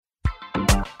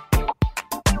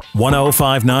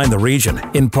1059 The Region,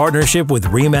 in partnership with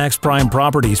RE/MAX Prime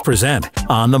Properties, present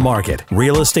On the Market,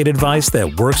 real estate advice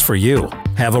that works for you.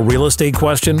 Have a real estate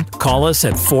question? Call us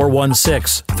at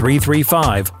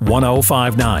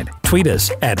 416-335-1059. Tweet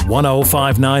us at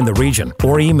 1059 The Region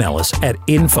or email us at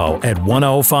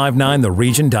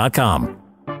info@1059theregion.com.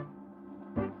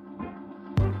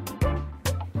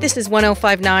 This is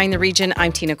 1059 The Region.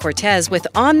 I'm Tina Cortez with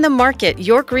On the Market,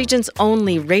 York Region's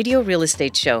only radio real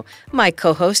estate show. My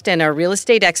co-host and our real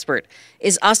estate expert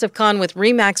is Asif Khan with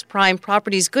RE/MAX Prime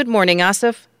Properties. Good morning,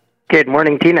 Asif. Good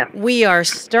morning, Tina. We are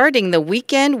starting the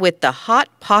weekend with the Hot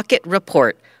Pocket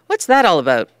Report. What's that all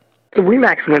about? So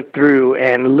RE/MAX went through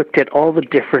and looked at all the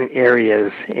different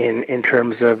areas in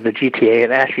terms of the GTA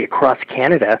and actually across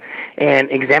Canada, and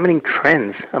examining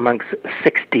trends amongst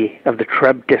 60 of the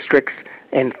TREB districts,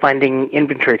 and finding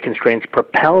inventory constraints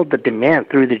propelled the demand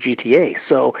through the GTA.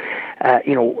 So,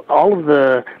 all of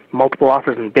the multiple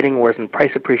offers and bidding wars and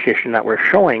price appreciation that we're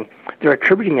showing, they're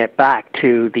attributing it back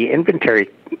to the inventory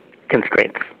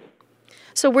constraints.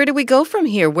 So where do we go from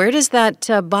here? Where does that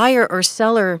buyer or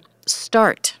seller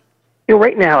start?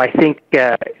 Right now, I think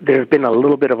there's been a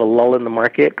little bit of a lull in the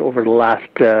market over the last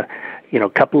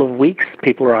couple of weeks.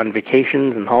 People are on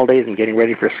vacations and holidays and getting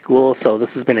ready for school, so this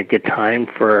has been a good time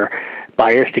for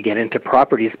buyers to get into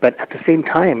properties. But at the same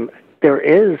time, there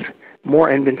is more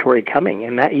inventory coming,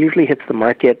 and that usually hits the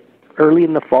market early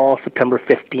in the fall, September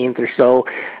 15th or so,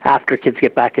 after kids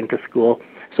get back into school.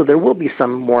 So there will be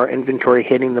some more inventory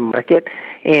hitting the market,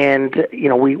 and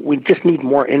we just need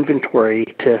more inventory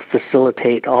to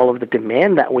facilitate all of the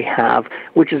demand that we have,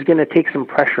 which is going to take some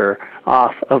pressure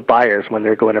off of buyers when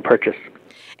they're going to purchase.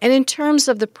 And in terms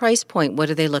of the price point, what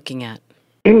are they looking at?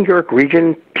 In York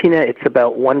Region, Tina, it's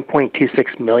about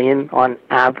 $1.26 million on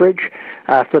average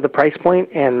for the price point,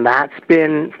 and that's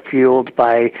been fueled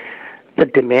by the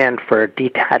demand for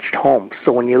detached homes.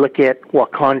 So when you look at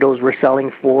what condos we're selling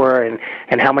for and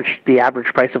how much the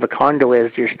average price of a condo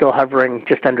is, you're still hovering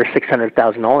just under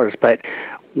 $600,000. But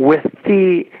with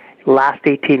the last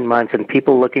 18 months and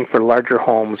people looking for larger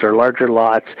homes or larger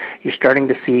lots, you're starting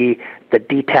to see the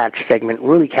detached segment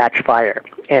really catch fire.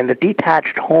 And the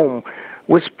detached home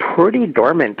was pretty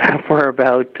dormant for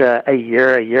about a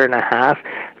year and a half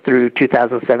through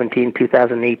 2017,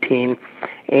 2018.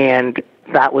 And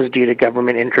that was due to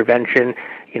government intervention.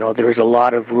 There was a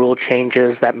lot of rule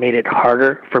changes that made it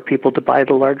harder for people to buy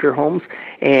the larger homes,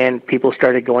 and people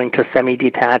started going to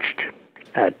semi-detached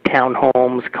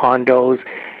townhomes, condos,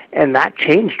 and that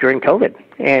changed during COVID.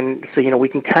 And so, we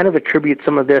can kind of attribute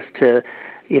some of this to,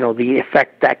 the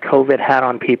effect that COVID had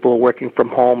on people working from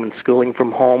home and schooling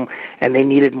from home, and they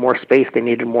needed more space, they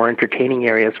needed more entertaining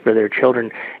areas for their children,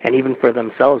 and even for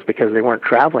themselves because they weren't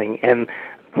traveling, and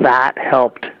that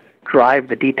helped drive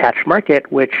the detached market,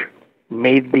 which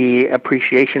made the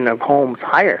appreciation of homes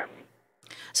higher.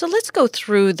 So let's go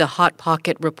through the Hot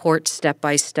Pocket Report step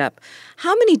by step.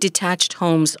 How many detached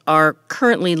homes are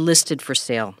currently listed for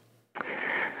sale?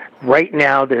 Right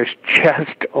now, there's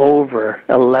just over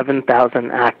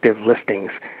 11,000 active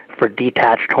listings for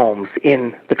detached homes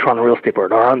in the Toronto Real Estate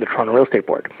Board or on the Toronto Real Estate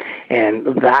Board. And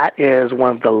that is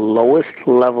one of the lowest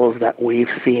levels that we've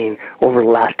seen over the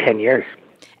last 10 years.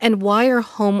 And why are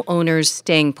homeowners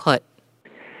staying put?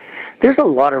 There's a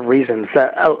lot of reasons.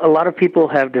 A lot of people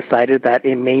have decided that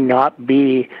it may not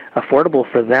be affordable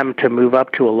for them to move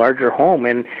up to a larger home,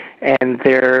 and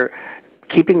they're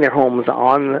keeping their homes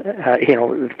on,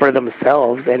 for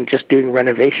themselves and just doing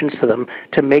renovations to them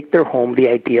to make their home the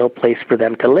ideal place for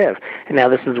them to live. And now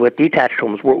this is with detached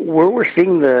homes. Where we're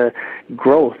seeing the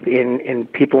growth in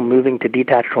people moving to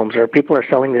detached homes, or people are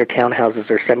selling their townhouses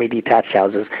or semi-detached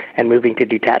houses and moving to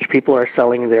detached. People are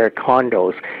selling their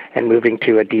condos and moving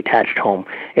to a detached home.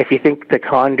 If you think the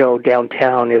condo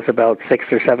downtown is about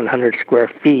 600 or 700 square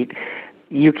feet,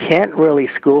 you can't really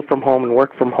school from home and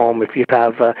work from home if you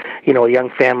have a young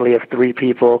family of 3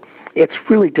 people. It's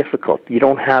really difficult. You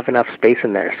don't have enough space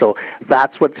in there. So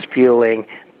that's what's fueling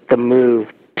the move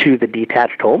to the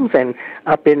detached homes and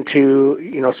up into,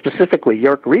 specifically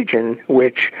York Region,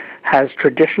 which has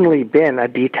traditionally been a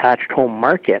detached home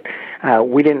market.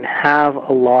 We didn't have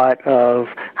a lot of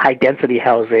high-density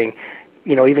housing,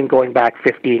 even going back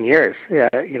 15 years,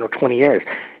 20 years.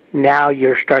 Now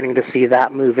you're starting to see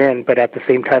that move in, but at the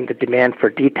same time, the demand for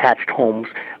detached homes,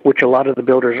 which a lot of the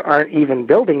builders aren't even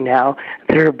building now,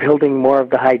 they're building more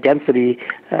of the high-density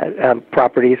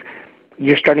properties.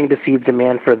 You're starting to see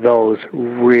demand for those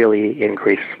really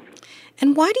increase.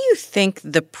 And why do you think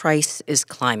the price is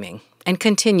climbing and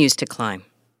continues to climb?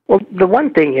 Well, the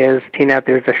one thing is, Tina,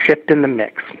 there's a shift in the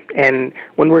mix. And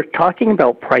when we're talking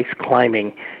about price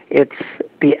climbing, it's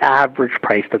the average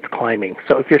price that's climbing.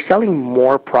 So if you're selling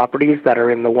more properties that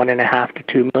are in the $1.5 to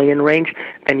 $2 million range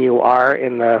than you are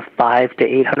in the $500,000 to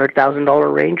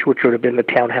 $800,000 range, which would have been the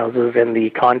townhouses and the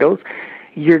condos,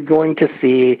 you're going to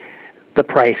see the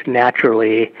price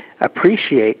naturally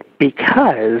appreciate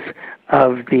because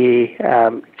of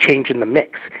the change in the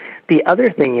mix. The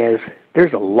other thing is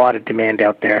there's a lot of demand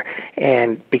out there,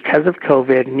 and because of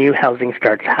COVID, new housing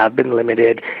starts have been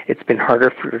limited. It's been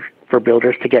harder for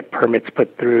builders to get permits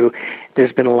put through.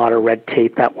 There's been a lot of red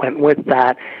tape that went with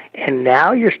that, and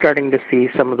now you're starting to see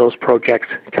some of those projects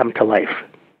come to life.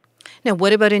 Now,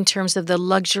 what about in terms of the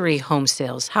luxury home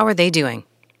sales? How are they doing?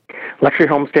 Luxury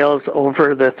home sales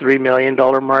over the $3 million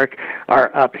mark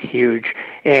are up huge.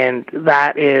 And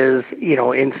that is,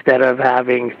 instead of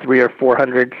having 300 or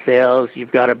 400 sales,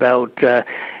 you've got about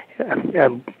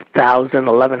 1,000,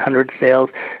 1,100 sales.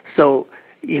 So,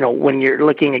 when you're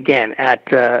looking again at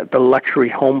the luxury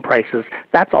home prices,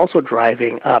 that's also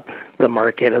driving up the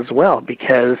market as well,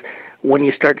 because when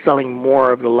you start selling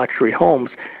more of the luxury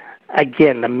homes,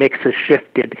 again, the mix has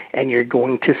shifted and you're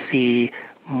going to see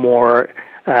more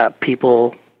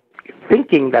people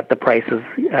thinking that the price is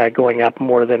going up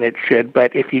more than it should.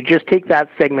 But if you just take that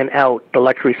segment out, the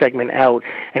luxury segment out,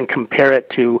 and compare it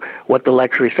to what the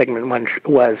luxury segment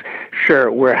was,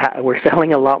 sure, we're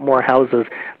selling a lot more houses,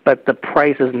 but the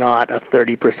price is not a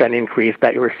 30% increase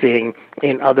that you're seeing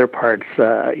in other parts,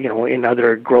 in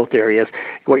other growth areas.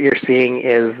 What you're seeing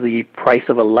is the price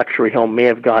of a luxury home may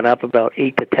have gone up about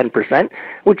 8 to 10%,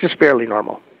 which is fairly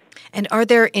normal. And are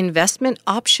there investment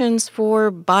options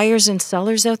for buyers and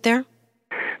sellers out there?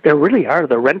 There really are.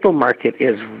 The rental market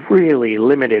is really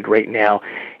limited right now.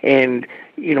 And,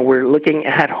 we're looking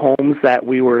at homes that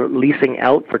we were leasing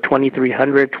out for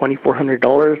 $2,300,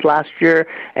 $2,400 last year,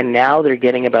 and now they're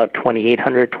getting about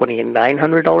 $2,800,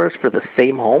 $2,900 for the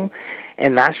same home.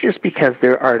 And that's just because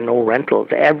there are no rentals.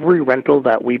 Every rental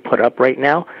that we put up right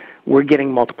now, we're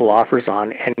getting multiple offers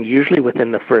on, and usually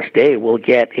within the first day, we'll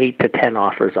get 8 to 10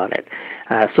 offers on it.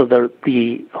 So the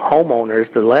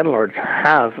homeowners, the landlords,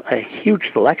 have a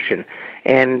huge selection.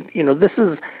 And,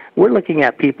 we're looking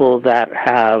at people that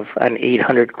have an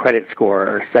 800 credit score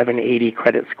or 780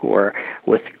 credit score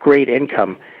with great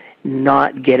income,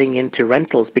 not getting into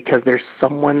rentals because there's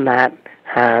someone that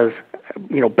has,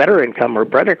 better income or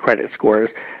better credit scores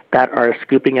that are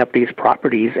scooping up these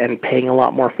properties and paying a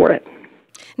lot more for it.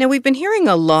 Now, we've been hearing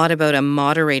a lot about a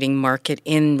moderating market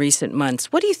in recent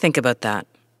months. What do you think about that?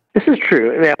 This is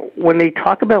true. Now, when they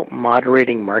talk about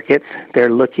moderating markets, they're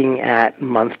looking at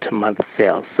month-to-month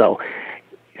sales. So,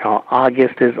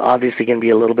 August is obviously going to be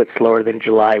a little bit slower than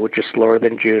July, which is slower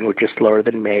than June, which is slower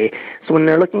than May. So when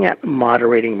they're looking at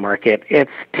moderating market, it's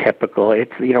typical.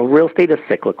 It's, real estate is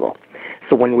cyclical.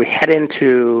 So when we head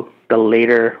into the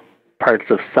later parts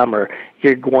of summer,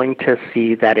 you're going to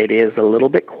see that it is a little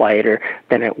bit quieter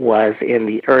than it was in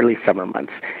the early summer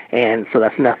months. And so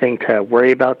that's nothing to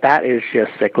worry about. That is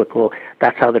just cyclical.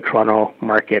 That's how the Toronto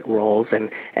market rolls. And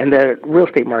the real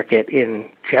estate market in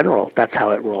general, that's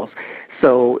how it rolls.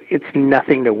 So it's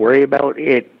nothing to worry about.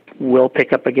 It will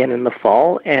pick up again in the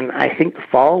fall. And I think the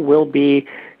fall will be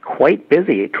quite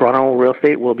busy. Toronto real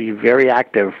estate will be very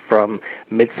active from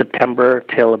mid-September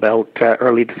till about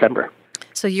early December.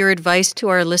 So your advice to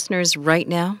our listeners right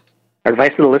now? Our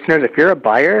advice to the listeners, if you're a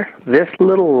buyer, this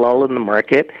little lull in the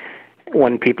market,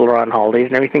 when people are on holidays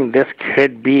and everything, this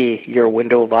could be your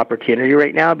window of opportunity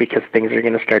right now because things are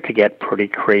going to start to get pretty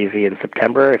crazy in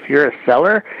September. If you're a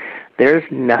seller, there's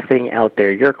nothing out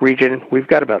there. York Region, we've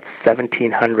got about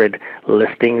 1,700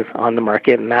 listings on the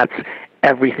market, and that's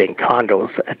everything, condos,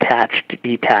 attached,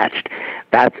 detached.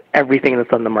 That's everything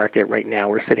that's on the market right now.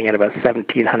 We're sitting at about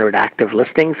 1,700 active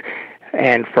listings.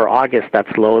 And for August,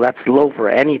 that's low. That's low for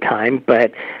any time,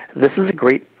 but this is a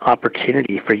great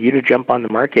opportunity for you to jump on the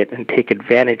market and take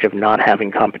advantage of not having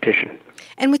competition.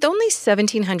 And with only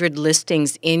 1,700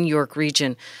 listings in York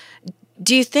Region,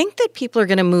 do you think that people are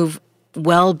going to move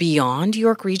well beyond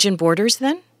York Region borders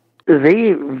then?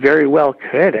 They very well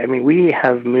could. I mean, we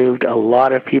have moved a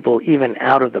lot of people even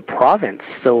out of the province.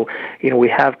 So, we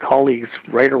have colleagues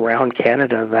right around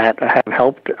Canada that have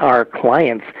helped our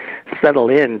clients settle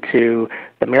into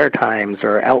the Maritimes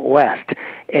or out west.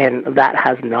 And that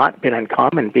has not been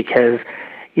uncommon because,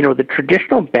 the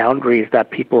traditional boundaries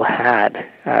that people had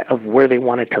of where they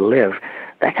wanted to live,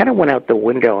 that kind of went out the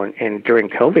window and during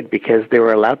COVID because they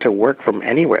were allowed to work from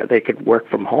anywhere. They could work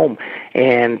from home.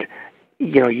 And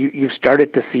you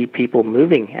started to see people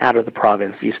moving out of the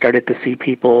province. You started to see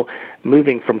people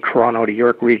moving from Toronto to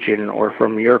York Region or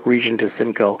from York Region to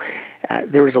Simcoe.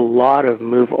 There was a lot of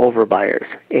move-over buyers,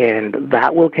 and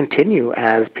that will continue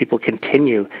as people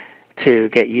continue to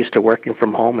get used to working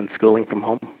from home and schooling from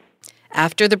home.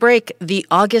 After the break, the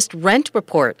August rent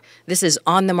report. This is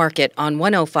On the Market on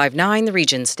 105.9 The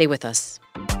Region. Stay with us.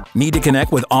 Need to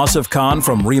connect with Asif Khan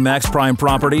from RE/MAX Prime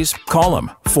Properties? Call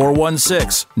him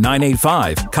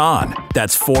 416-985-KHAN.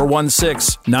 That's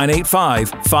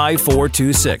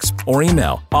 416-985-5426. Or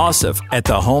email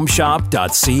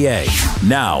asif@thehomeshop.ca.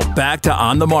 Now, back to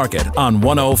On the Market on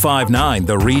 105.9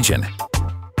 The Region.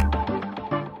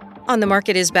 On the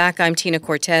Market is back. I'm Tina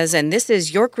Cortez, and this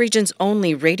is York Region's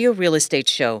only radio real estate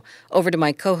show. Over to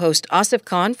my co-host, Asif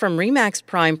Khan from RE/MAX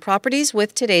Prime Properties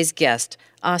with today's guest,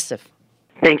 Asif.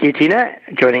 Thank you, Tina.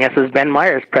 Joining us is Ben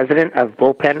Myers, President of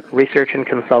Bullpen Research and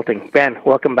Consulting. Ben,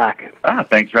 welcome back.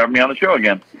 Thanks for having me on the show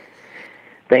again.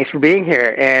 Thanks for being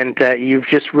here. And you've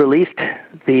just released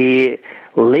the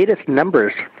latest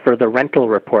numbers for the rental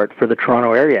report for the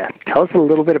Toronto area. Tell us a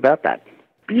little bit about that.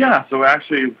 Yeah, so we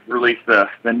actually released the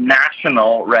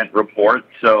national rent report.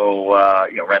 So,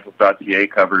 rentals.ca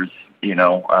covers,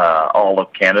 all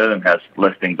of Canada and has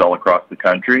listings all across the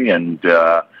country, and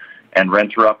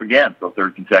rents are up again. So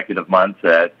third consecutive month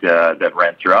that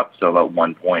rents are up. So about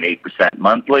 1.8%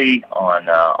 monthly on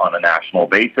a national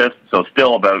basis. So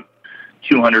still about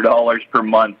 $200 per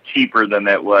month cheaper than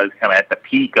it was kind of at the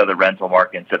peak of the rental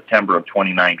market in September of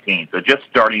 2019. So just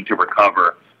starting to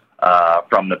recover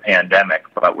from the pandemic,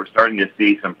 but we're starting to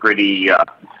see some pretty,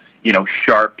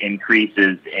 sharp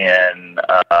increases in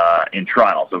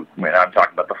Toronto. So I'm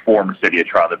talking about the former city of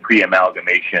Toronto, the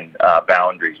pre-amalgamation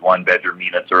boundaries. One-bedroom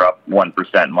units are up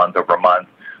 1% month over month,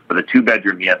 but the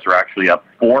two-bedroom units are actually up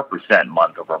 4%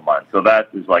 month over month. So that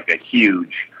is like a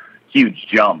huge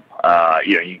jump.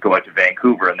 You go out to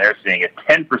Vancouver and they're seeing a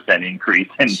 10% increase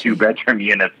in two-bedroom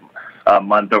units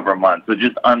month over month. So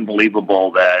just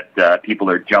unbelievable that people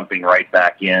are jumping right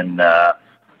back into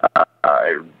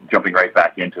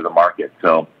the market.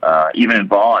 So even in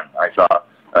Vaughan, I saw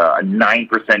a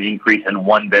 9% increase in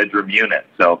one-bedroom units.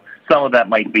 So some of that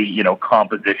might be,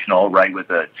 compositional, right, with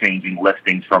the changing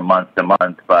listings from month to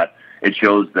month. But it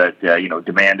shows that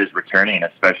demand is returning,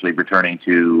 especially returning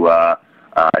to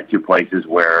places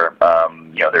where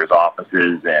there's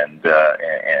offices and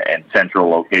central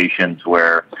locations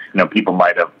where people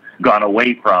might have gone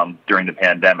away from during the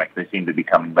pandemic. They seem to be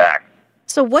coming back.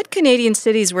 So what Canadian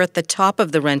cities were at the top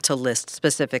of the rental list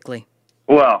specifically?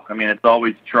 Well, it's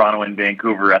always Toronto and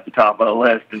Vancouver at the top of the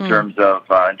list in terms of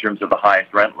the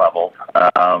highest rent level.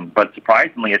 But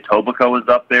surprisingly, Etobicoke was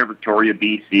up there, Victoria,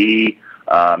 BC,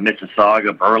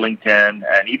 Mississauga, Burlington,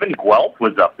 and even Guelph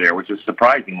was up there, which is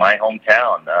surprising. My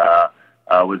hometown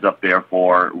was up there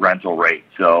for rental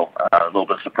rates, so a little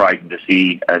bit surprising to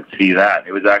see that.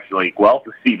 It was actually Guelph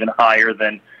was even higher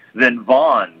than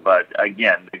Vaughan, but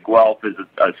again, the Guelph is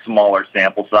a smaller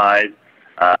sample size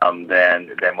than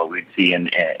what we'd see in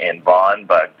Vaughan,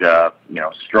 but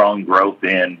strong growth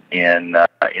in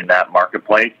that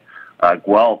marketplace.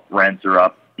 Guelph rents are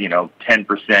up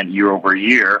 10% year over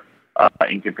year.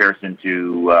 In comparison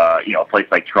to a place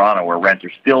like Toronto, where rents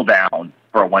are still down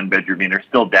for a one-bedroom unit,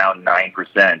 still down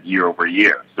 9% year over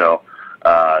year. So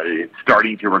it's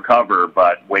starting to recover,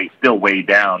 but still way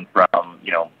down from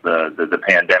the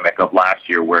pandemic of last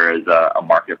year. Whereas a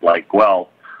market like Guelph,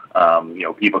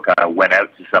 people kind of went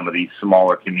out to some of these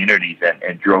smaller communities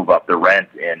and drove up the rent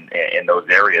in those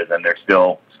areas, and they're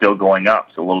still going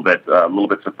up. So a little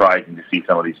bit surprising to see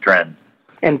some of these trends.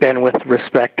 And Ben, with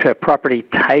respect to property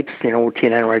types, Tina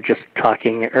and I were just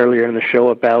talking earlier in the show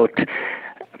about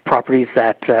properties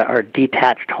that are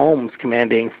detached homes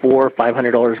commanding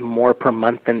 $400-500 more per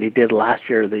month than they did last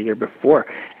year or the year before.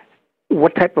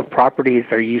 What type of properties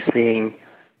are you seeing,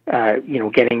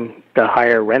 getting the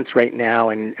higher rents right now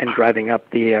and driving up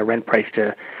the rent price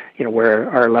to,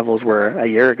 where our levels were a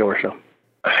year ago or so?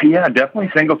 Yeah, definitely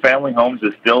single-family homes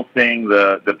is still seeing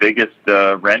the biggest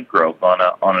rent growth on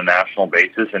a national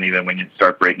basis, and even when you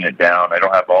start breaking it down, I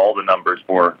don't have all the numbers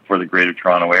for the Greater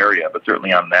Toronto area, but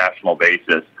certainly on a national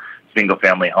basis,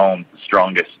 single-family homes,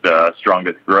 strongest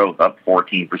growth, up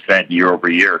 14% year over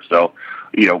year. So,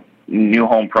 new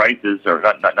home prices, or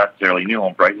not necessarily new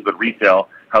home prices, but resale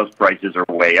house prices are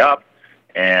way up,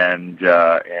 and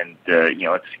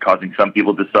it's causing some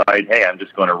people to decide, hey, I'm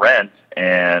just going to rent.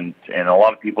 And a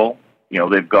lot of people,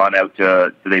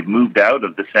 they've moved out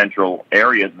of the central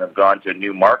areas and have gone to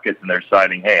new markets, and they're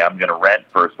deciding, hey, I'm going to rent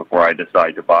first before I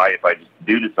decide to buy, if I just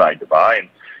do decide to buy.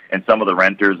 And some of the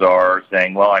renters are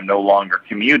saying, well, I'm no longer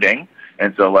commuting,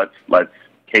 and so let's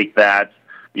take that,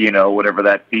 whatever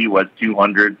that fee was,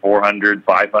 $200, $400,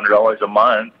 $500 a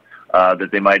month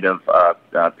that they might have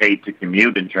paid to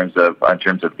commute in terms of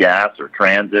gas or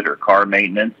transit or car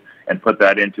maintenance, put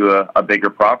that into a bigger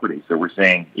property. So we're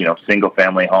seeing,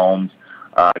 single-family homes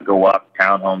go up,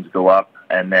 townhomes go up,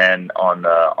 and then on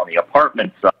the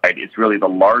apartment side, it's really the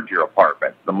larger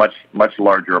apartments, the much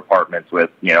larger apartments with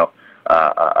a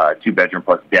 2-bedroom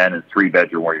plus den and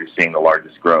 3-bedroom where you're seeing the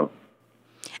largest growth.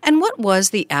 And what was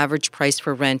the average price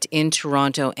for rent in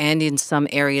Toronto and in some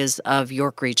areas of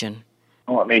York Region?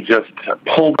 Well, let me just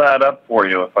pull that up for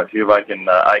you. If I see if I can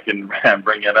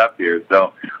bring it up here.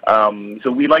 So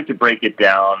we like to break it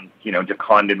down, to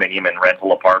condominium and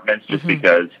rental apartments, just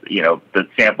because the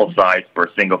sample size for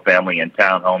single family and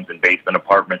townhomes and basement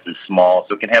apartments is small,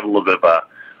 so it can have a little bit of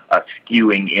a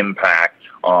skewing impact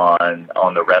on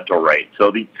the rental rate.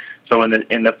 So in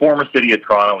the former city of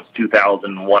Toronto, it's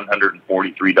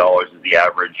 $2,143 is the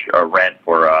average rent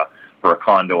for a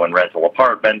condo and rental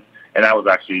apartment. And that was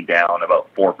actually down about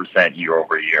 4% year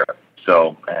over year.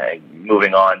 So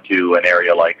moving on to an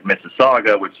area like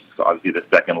Mississauga, which is obviously the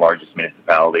second largest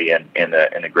municipality in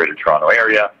the Greater Toronto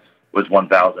Area, was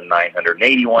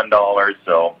 $1,981.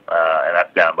 So and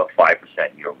that's down about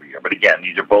 5% year over year. But again,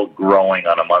 these are both growing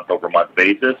on a month-over-month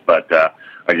basis. But I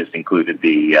just included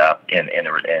the in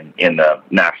the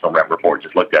National Rent Report.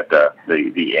 Just looked at the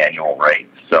annual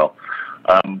rates. So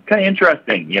kind of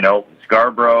interesting,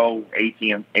 Scarborough,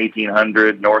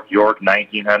 1,800, North York,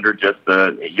 1,900, just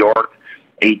the York,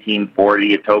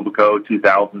 1,840, Etobicoke,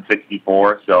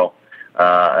 2,064. So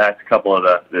that's a couple of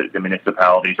the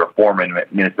municipalities or former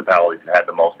municipalities that had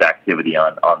the most activity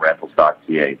on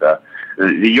Rentals.ca.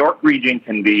 The York region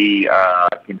can be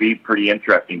pretty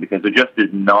interesting because there just is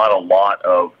not a lot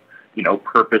of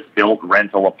purpose-built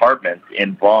rental apartments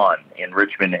in Vaughan, in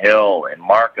Richmond Hill, in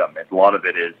Markham. A lot of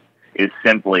it is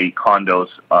simply condos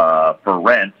for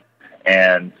rent,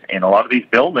 and in a lot of these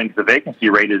buildings, the vacancy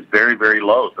rate is very, very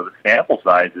low. So the sample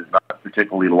size is not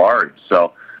particularly large.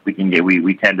 So we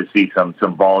tend to see some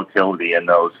volatility in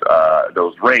those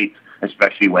rates,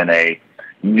 especially when a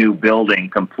new building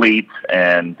completes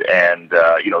and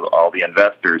all the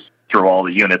investors throw all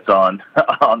the units on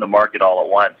the market all at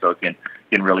once. So it can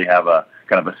really have a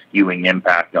kind of a skewing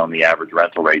impact on the average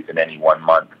rental rates in any 1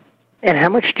 month. And how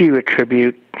much do you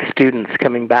attribute students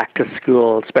coming back to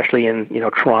school, especially in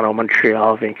Toronto,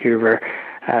 Montreal, Vancouver,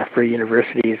 for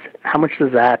universities? How much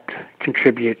does that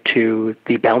contribute to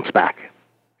the bounce back?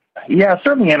 Yeah,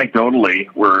 certainly anecdotally,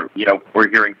 we're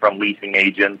hearing from leasing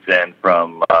agents and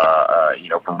from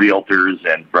from realtors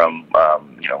and from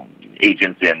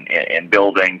agents in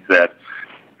buildings that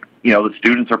the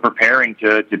students are preparing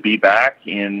to be back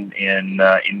in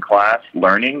class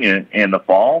learning in the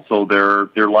fall, so they're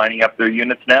lining up their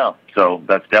units now. So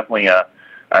that's definitely a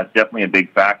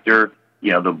big factor.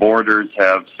 The borders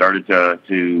have started to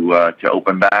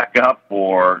open back up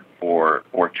for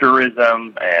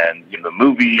tourism, and the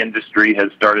movie industry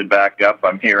has started back up.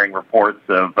 I'm hearing reports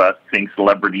of seeing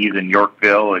celebrities in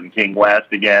Yorkville and King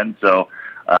West again. So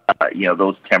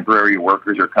those temporary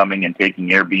workers are coming and taking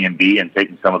Airbnb and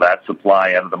taking some of that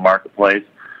supply out of the marketplace.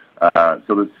 So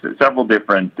there's several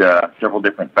different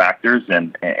factors,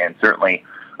 and certainly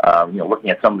looking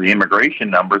at some of the immigration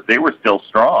numbers, they were still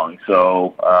strong.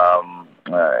 So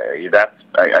that's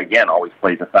again always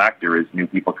plays a factor, is new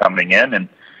people coming in, and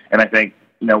I think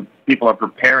people are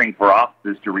preparing for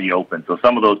offices to reopen. So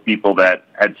some of those people that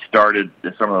had started,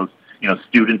 some of those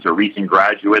students or recent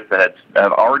graduates that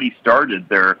have already started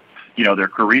their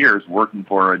careers working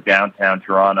for a downtown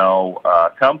Toronto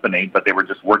company, but they were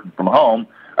just working from home.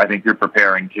 I think they're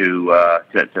preparing to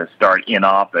start in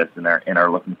office and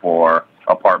are looking for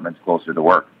apartments closer to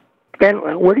work.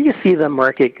 Ben, where do you see the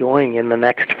market going in the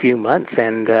next few months?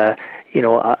 And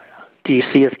do you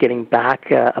see us getting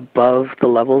back above the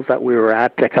levels that we were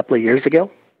at a couple of years ago?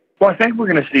 Well, I think we're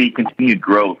going to see continued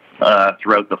growth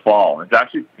throughout the fall. It's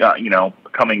actually,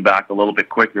 coming back a little bit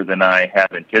quicker than I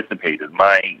had anticipated.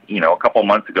 A couple of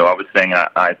months ago, I was saying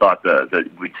I thought that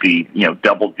we'd see,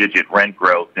 double-digit rent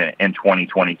growth in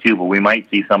 2022, but we might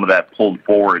see some of that pulled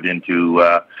forward into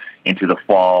the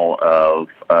fall of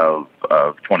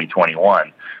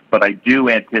 2021. But I do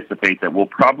anticipate that we'll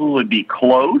probably be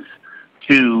close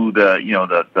to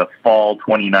the fall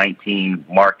 2019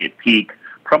 market peak,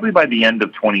 probably by the end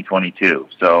of 2022,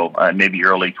 so maybe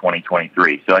early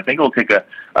 2023. So I think it'll take a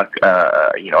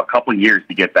couple of years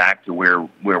to get back to where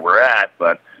we're at.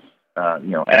 But as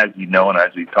and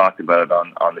as we've talked about it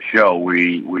on the show,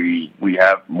 we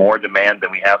have more demand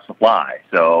than we have supply.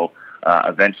 So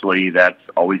eventually, that's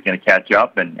always going to catch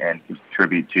up and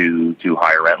contribute to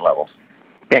higher rent levels.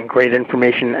 And great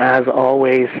information as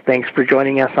always. Thanks for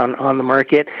joining us on the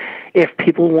market. If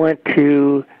people want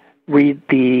to read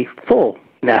the full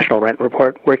National Rent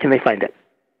Report, where can they find it?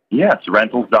 Yes,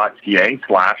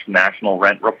 rentals.ca/National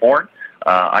Rent Report.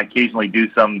 I occasionally do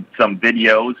some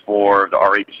videos for the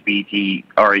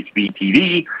RHB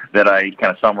TV that I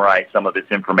kind of summarize some of this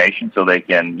information so they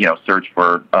can, search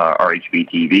for RHB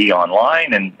TV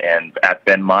online and at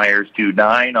Ben Myers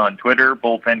 29 on Twitter,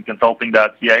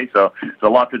 bullpenconsulting.ca. So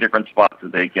lots of different spots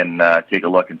that they can take a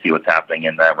look and see what's happening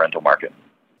in the rental market.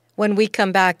 When we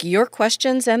come back, your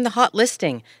questions and the hot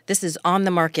listing. This is On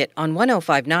the Market on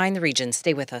 105.9 The Region.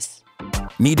 Stay with us.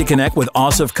 Need to connect with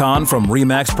Asif Khan from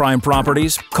RE/MAX Prime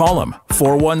Properties? Call him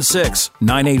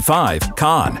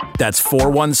 416-985-KHAN. That's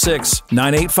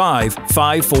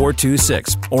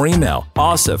 416-985-5426. Or email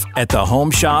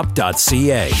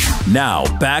asif@thehomeshop.ca. Now,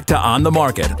 back to On the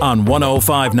Market on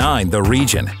 105.9 The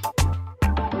Region.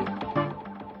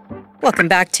 Welcome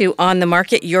back to On the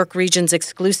Market, York Region's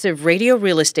exclusive radio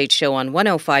real estate show on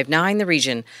 105.9 The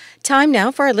Region. Time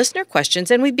now for our listener questions,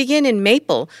 and we begin in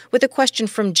Maple with a question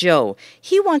from Joe.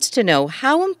 He wants to know,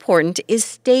 how important is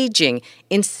staging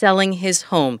in selling his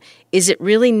home? Is it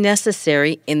really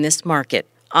necessary in this market?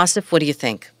 Asif, what do you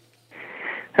think?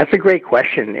 That's a great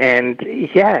question, and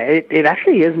yeah, it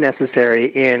actually is necessary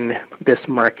in this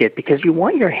market because you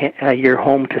want your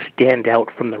home to stand out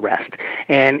from the rest.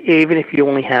 And even if you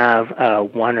only have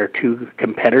one or two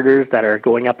competitors that are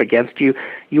going up against you,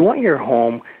 you want your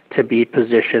home to be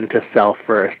positioned to sell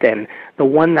first, and the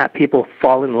one that people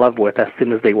fall in love with as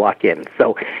soon as they walk in.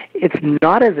 So it's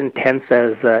not as intense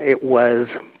as it was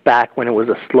back when it was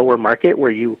a slower market where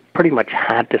you pretty much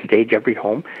had to stage every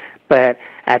home. But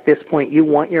at this point, you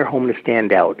want your home to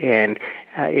stand out, and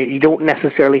you don't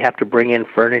necessarily have to bring in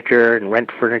furniture and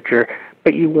rent furniture,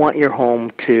 but you want your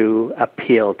home to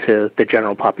appeal to the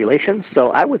general population.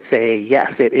 So I would say,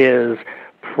 yes, it is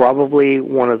probably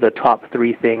one of the top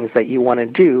three things that you want to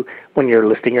do when you're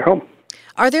listing your home.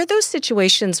 Are there those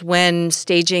situations when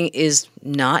staging is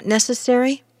not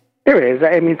necessary? There is.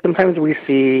 I mean, sometimes we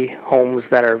see homes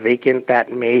that are vacant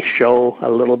that may show a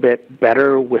little bit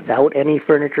better without any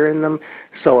furniture in them.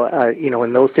 So,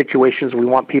 in those situations, we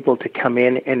want people to come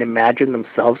in and imagine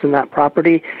themselves in that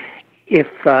property. If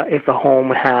a home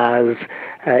has,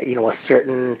 a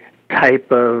certain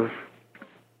type of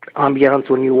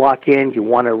ambiance when you walk in, you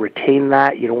want to retain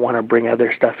that. You don't want to bring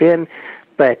other stuff in.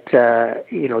 But,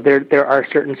 there are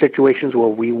certain situations where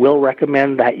we will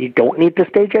recommend that you don't need to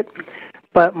stage it.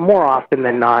 But more often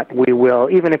than not, we will,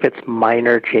 even if it's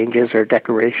minor changes or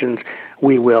decorations,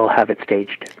 we will have it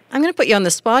staged. I'm going to put you on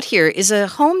the spot here. Is a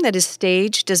home that is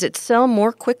staged, does it sell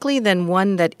more quickly than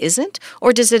one that isn't?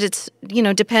 Or does it,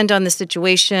 depend on the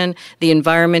situation, the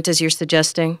environment, as you're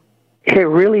suggesting? It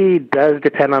really does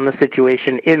depend on the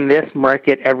situation. In this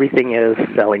market, everything is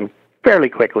selling fairly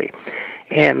quickly.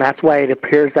 And that's why it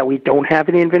appears that we don't have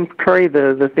any inventory.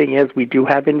 The thing is, we do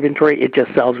have inventory. It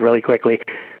just sells really quickly.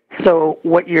 So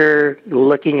what you're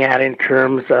looking at in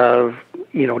terms of,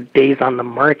 days on the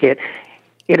market,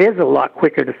 it is a lot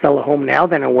quicker to sell a home now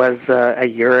than it was a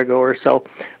year ago or so.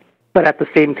 But at the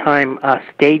same time, a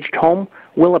staged home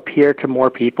will appear to more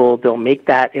people. They'll make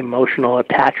that emotional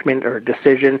attachment or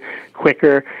decision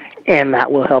quicker, and that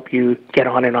will help you get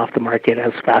on and off the market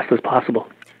as fast as possible.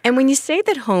 And when you say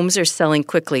that homes are selling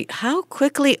quickly, how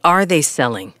quickly are they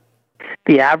selling?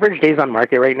 The average days on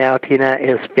market right now, Tina,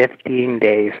 is 15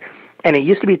 days, and it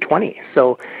used to be 20.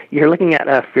 So you're looking at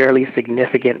a fairly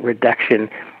significant reduction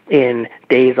in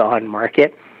days on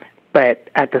market. But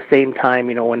at the same time,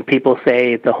 when people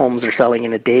say the homes are selling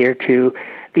in a day or two,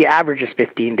 the average is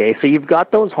 15 days. So you've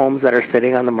got those homes that are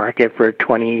sitting on the market for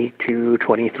 22,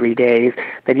 23 days.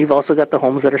 Then you've also got the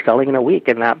homes that are selling in a week,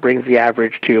 and that brings the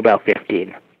average to about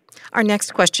 15. Our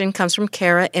next question comes from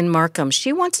Kara in Markham.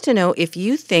 She wants to know if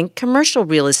you think commercial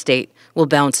real estate will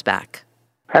bounce back.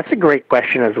 That's a great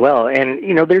question as well. And,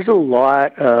 there's a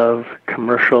lot of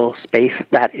commercial space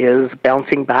that is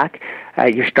bouncing back.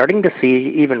 You're starting to see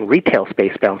even retail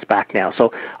space bounce back now.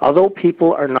 So although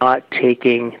people are not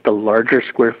taking the larger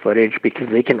square footage because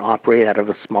they can operate out of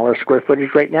a smaller square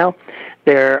footage right now,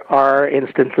 there are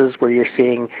instances where you're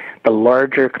seeing the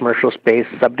larger commercial space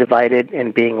subdivided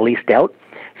and being leased out.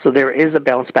 So there is a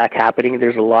bounce back happening.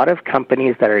 There's a lot of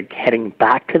companies that are heading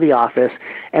back to the office,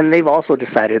 and they've also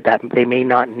decided that they may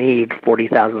not need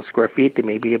 40,000 square feet. They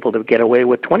may be able to get away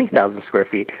with 20,000 square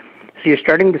feet. So you're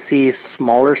starting to see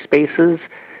smaller spaces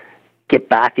get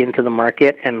back into the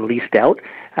market and leased out.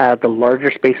 The larger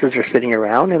spaces are sitting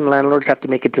around, and landlords have to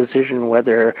make a decision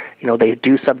whether they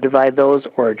do subdivide those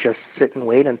or just sit and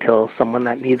wait until someone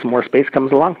that needs more space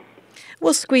comes along.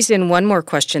 We'll squeeze in one more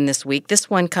question this week. This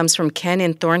one comes from Ken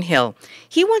in Thornhill.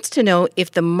 He wants to know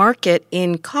if the market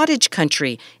in cottage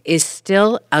country is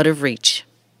still out of reach.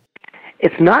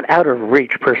 It's not out of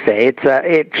reach per se.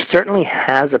 It certainly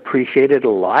has appreciated a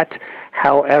lot.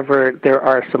 However, there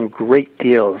are some great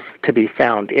deals to be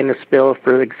found. Innisfil,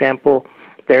 for example,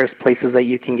 there's places that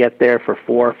you can get there for $400,000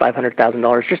 or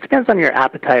 $500,000. Just depends on your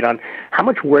appetite on how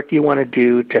much work you want to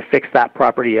do to fix that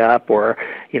property up, or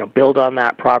build on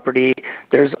that property.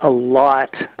 There's a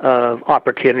lot of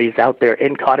opportunities out there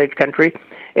in cottage country.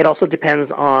 It also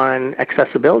depends on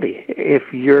accessibility.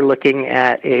 If you're looking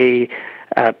at a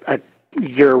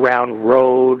year-round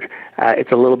road,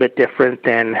 it's a little bit different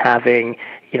than having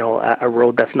a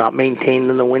road that's not maintained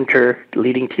in the winter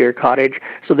leading to your cottage.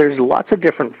 So there's lots of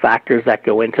different factors that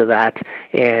go into that,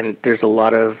 and there's a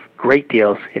lot of great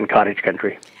deals in cottage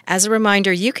country. As a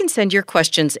reminder, you can send your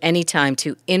questions anytime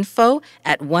to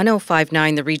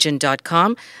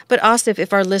info@1059theregion.com. But Asif,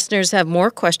 if our listeners have more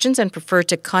questions and prefer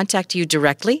to contact you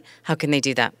directly, how can they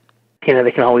do that?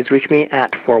 They can always reach me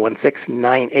at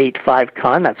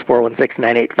 416-985-CON. That's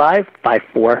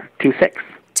 416-985-5426.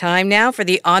 Time now for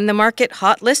the On the Market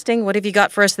hot listing. What have you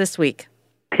got for us this week?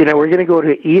 We're going to go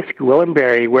to East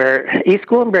Gwillimbury, where East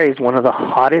Gwillimbury is one of the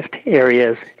hottest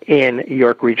areas in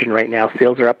York Region right now.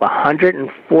 Sales are up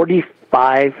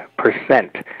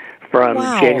 145% from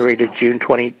January to June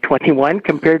 2021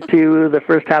 compared to the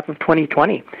first half of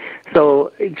 2020.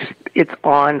 So it's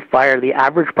on fire. The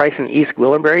average price in East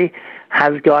Gwillimbury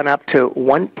has gone up to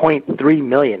 $1.3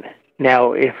 million.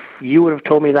 Now, if you would have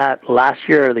told me that last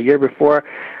year or the year before,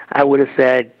 I would have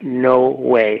said, no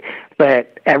way.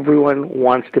 But everyone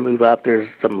wants to move up. There's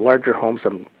some larger homes,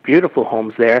 some beautiful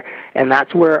homes there, and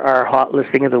that's where our hot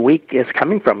listing of the week is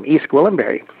coming from, East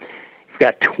Gwillimbury. We've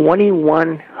got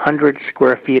 2,100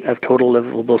 square feet of total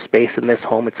livable space in this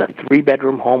home. It's a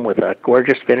 3-bedroom home with a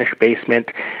gorgeous finished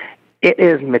basement. It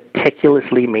is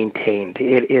meticulously maintained.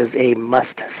 It is a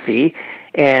must-see.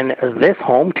 And this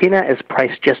home, Tina, is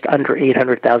priced just under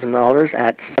 $800,000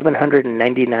 at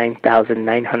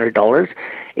 $799,900.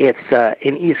 It's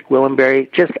in East Gwillimbury,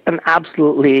 just an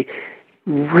absolutely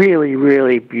really,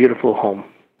 really beautiful home.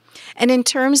 And in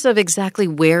terms of exactly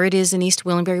where it is in East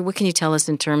Gwillimbury, what can you tell us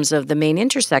in terms of the main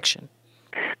intersection?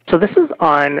 So this is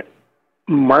on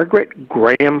Margaret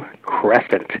Graham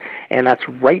Crescent, and that's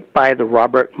right by the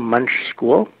Robert Munch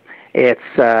School. It's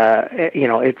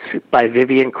it's by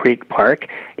Vivian Creek Park.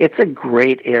 It's a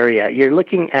great area. You're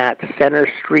looking at Center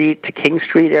Street to King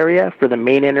Street area for the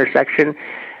main intersection,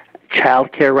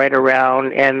 childcare right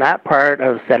around, and that part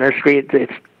of Center Street,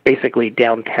 it's basically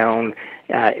downtown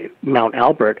Mount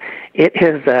Albert. It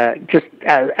is just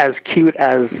as cute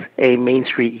as a Main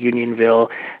Street Unionville.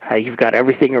 You've got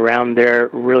everything around there,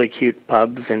 really cute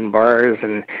pubs and bars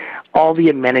and all the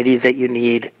amenities that you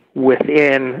need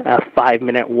within a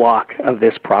 5-minute walk of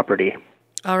this property.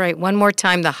 All right, one more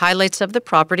time, the highlights of the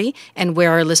property and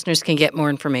where our listeners can get more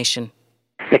information.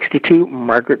 62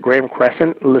 Margaret Graham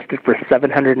Crescent, listed for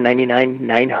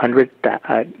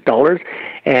 $799,900.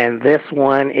 And this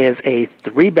one is a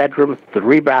 3-bedroom,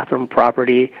 3-bathroom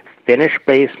property, finished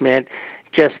basement,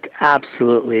 just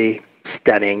absolutely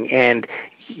stunning. And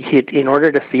in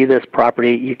order to see this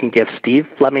property, you can give Steve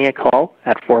Fleming a call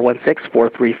at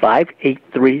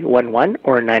 416-435-8311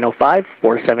 or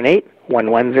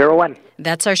 905-478-1101.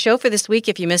 That's our show for this week.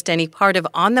 If you missed any part of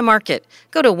On the Market,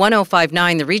 go to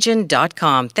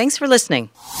 1059theregion.com. Thanks for listening.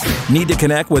 Need to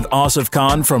connect with Asif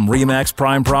Khan from RE/MAX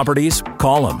Prime Properties?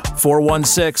 Call him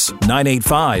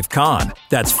 416-985-KHAN.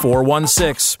 That's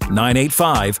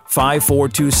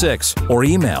 416-985-5426 or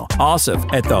email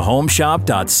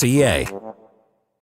asif@thehomeshop.ca.